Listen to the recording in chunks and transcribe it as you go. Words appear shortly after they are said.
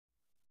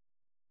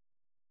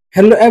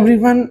Hello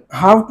everyone,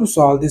 how to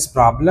solve this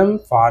problem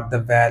for the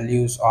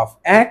values of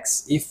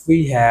x if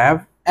we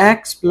have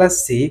x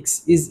plus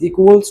 6 is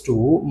equals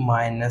to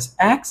minus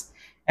x,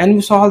 and we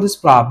solve this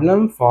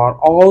problem for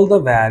all the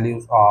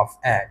values of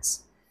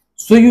x.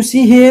 So you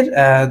see here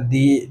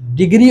the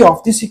degree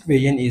of this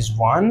equation is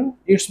 1.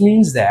 It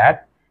means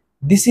that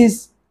this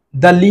is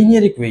the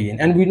linear equation,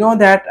 and we know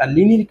that a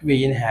linear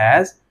equation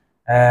has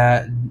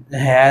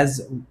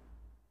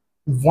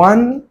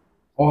one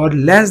or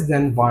less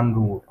than one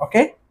root.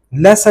 Okay,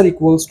 lesser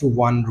equals to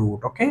one root.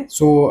 Okay,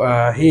 so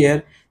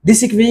here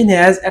this equation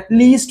has at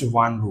least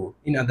one root.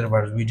 In other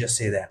words, we just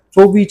say that.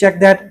 So we check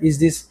that is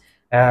this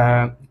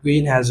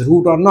equation has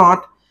root or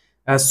not.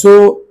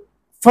 So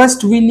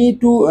first we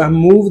need to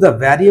move the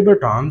variable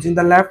terms in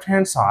the left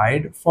hand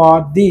side.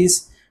 For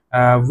this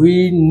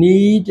we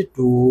need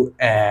to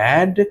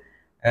add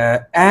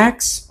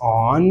x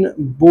on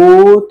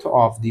both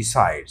of the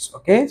sides.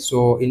 Okay,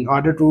 so in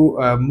order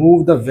to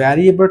move the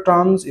variable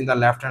terms in the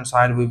left hand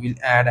side, we will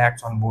add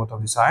x on both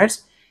of the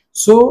sides.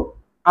 So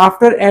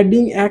after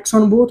adding x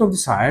on both of the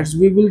sides,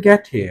 we will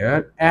get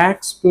here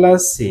x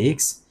plus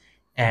 6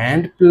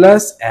 and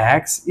plus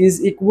x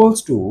is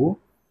equals to,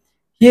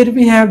 here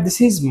we have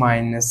this is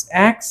minus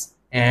x,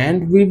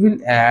 and we will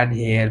add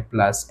here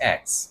plus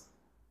x.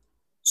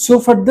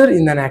 So further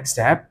in the next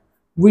step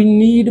we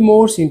need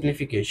more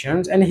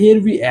simplifications, and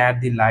here we add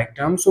the like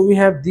terms. So we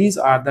have these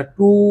are the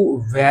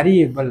two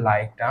variable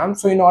like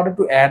terms. So in order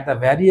to add the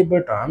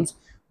variable terms,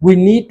 we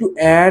need to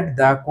add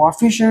the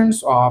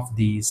coefficients of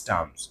these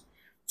terms.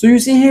 So you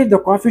see here the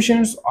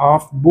coefficients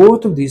of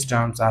both of these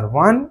terms are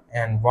 1,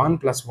 and 1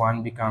 plus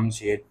 1 becomes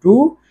here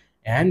 2,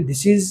 and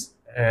this is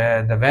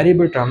the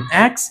variable term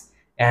x,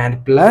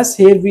 and plus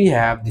here we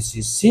have this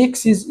is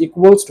 6 is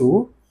equals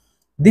to,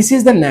 this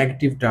is the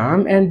negative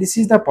term and this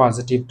is the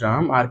positive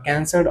term are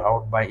cancelled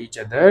out by each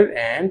other,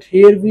 and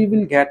here we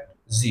will get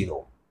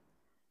 0.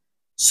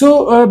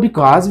 So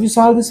because we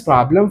solve this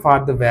problem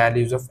for the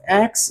values of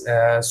x,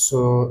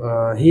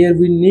 here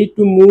we need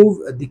to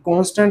move the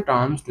constant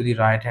terms to the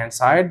right hand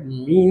side,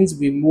 means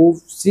we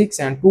move 6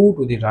 and 2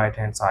 to the right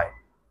hand side.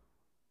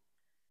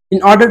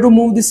 In order to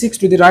move the 6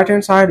 to the right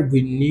hand side,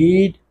 we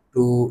need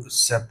to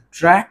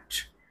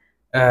subtract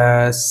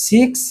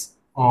 6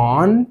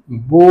 on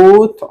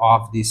both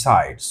of the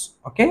sides.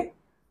 Okay,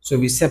 so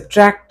we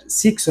subtract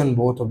 6 on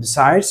both of the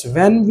sides.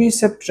 When we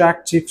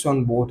subtract 6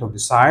 on both of the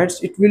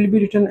sides, it will be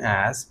written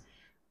as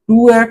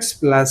 2x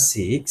plus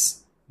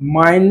 6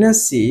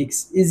 minus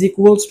 6 is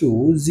equals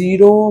to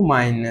 0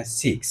 minus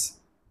 6.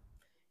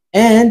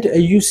 And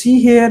you see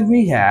here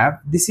we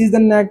have this is the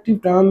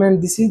negative term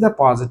and this is the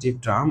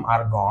positive term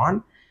are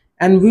gone,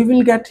 and we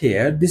will get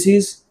here this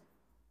is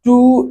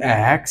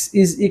 2x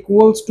is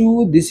equals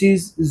to, this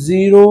is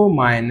 0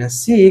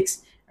 minus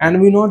 6,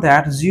 and we know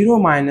that 0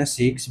 minus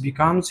 6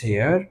 becomes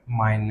here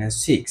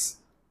minus 6,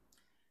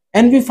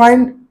 and we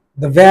find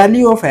the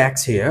value of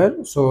x here.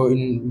 So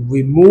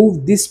we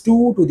move this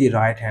 2 to the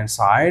right hand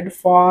side.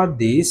 For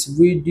this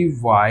we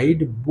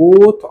divide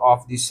both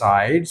of the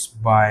sides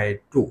by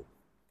 2.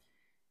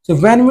 So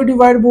when we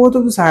divide both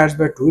of the sides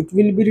by 2, it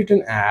will be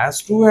written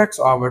as 2x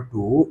over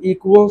 2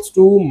 equals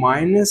to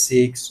minus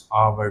 6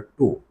 over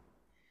 2.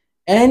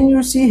 And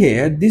you see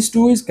here this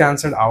 2 is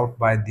cancelled out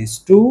by this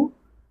 2,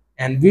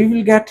 and we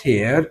will get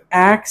here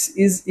x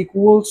is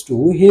equals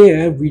to,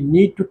 here we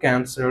need to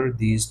cancel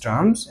these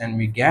terms, and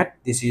we get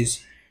this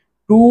is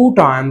 2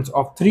 times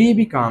of 3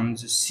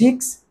 becomes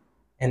 6,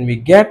 and we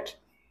get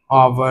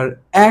our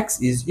x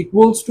is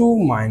equals to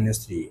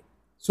minus 3.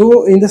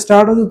 So in the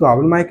start of the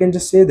problem I can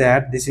just say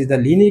that this is the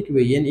linear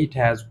equation.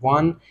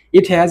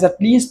 It has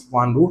at least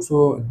one root,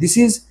 so this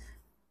is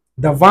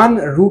the one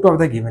root of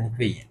the given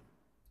equation.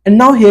 And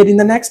now here in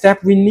the next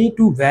step we need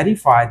to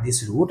verify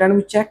this root, and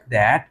we check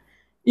that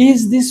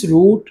is this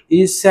root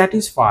is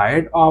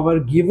satisfied our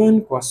given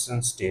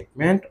question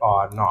statement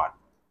or not.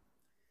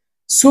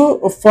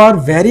 So for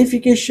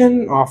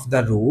verification of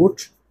the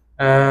root,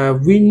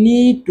 we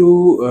need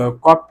to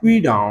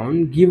copy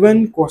down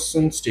given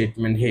question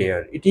statement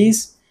here. It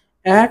is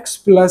x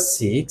plus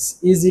 6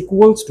 is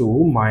equals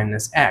to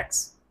minus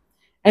x,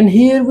 and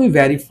here we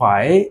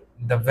verify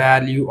the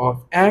value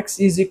of x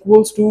is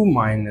equals to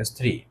minus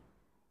 3.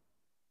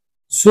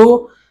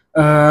 So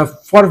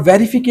for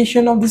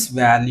verification of this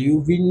value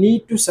we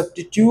need to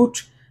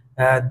substitute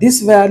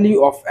this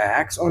value of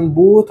x on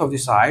both of the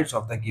sides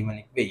of the given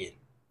equation.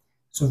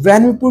 So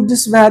when we put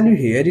this value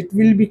here, it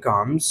will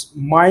becomes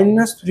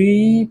minus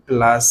 3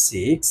 plus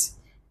 6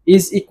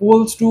 is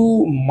equals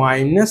to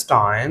minus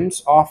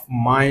times of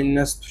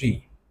minus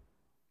 3.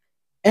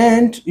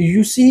 And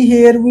you see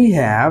here we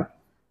have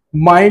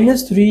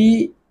minus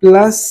 3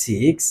 plus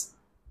 6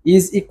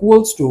 is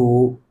equals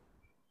to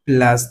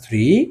plus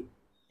 3,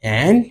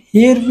 and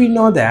here we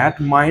know that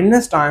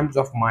minus times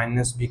of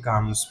minus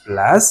becomes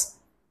plus,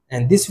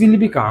 and this will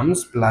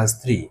becomes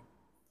plus 3.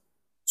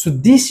 So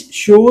this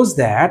shows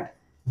that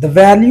the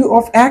value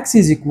of x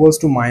is equals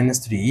to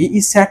minus 3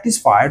 is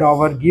satisfied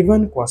our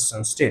given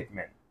question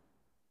statement.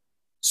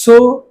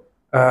 So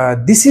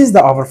this is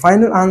our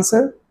final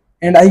answer,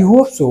 And I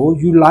hope so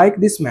you like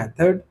this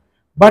method.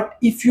 But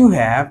if you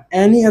have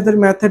any other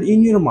method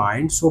in your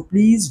mind, so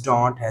please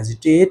don't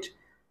hesitate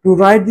to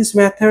write this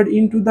method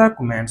into the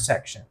comment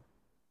section.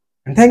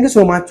 And thank you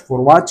so much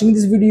for watching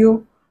this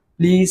video.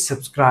 Please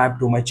subscribe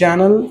to my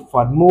channel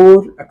for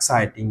more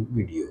exciting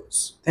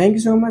videos. Thank you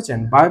so much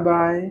and bye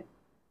bye.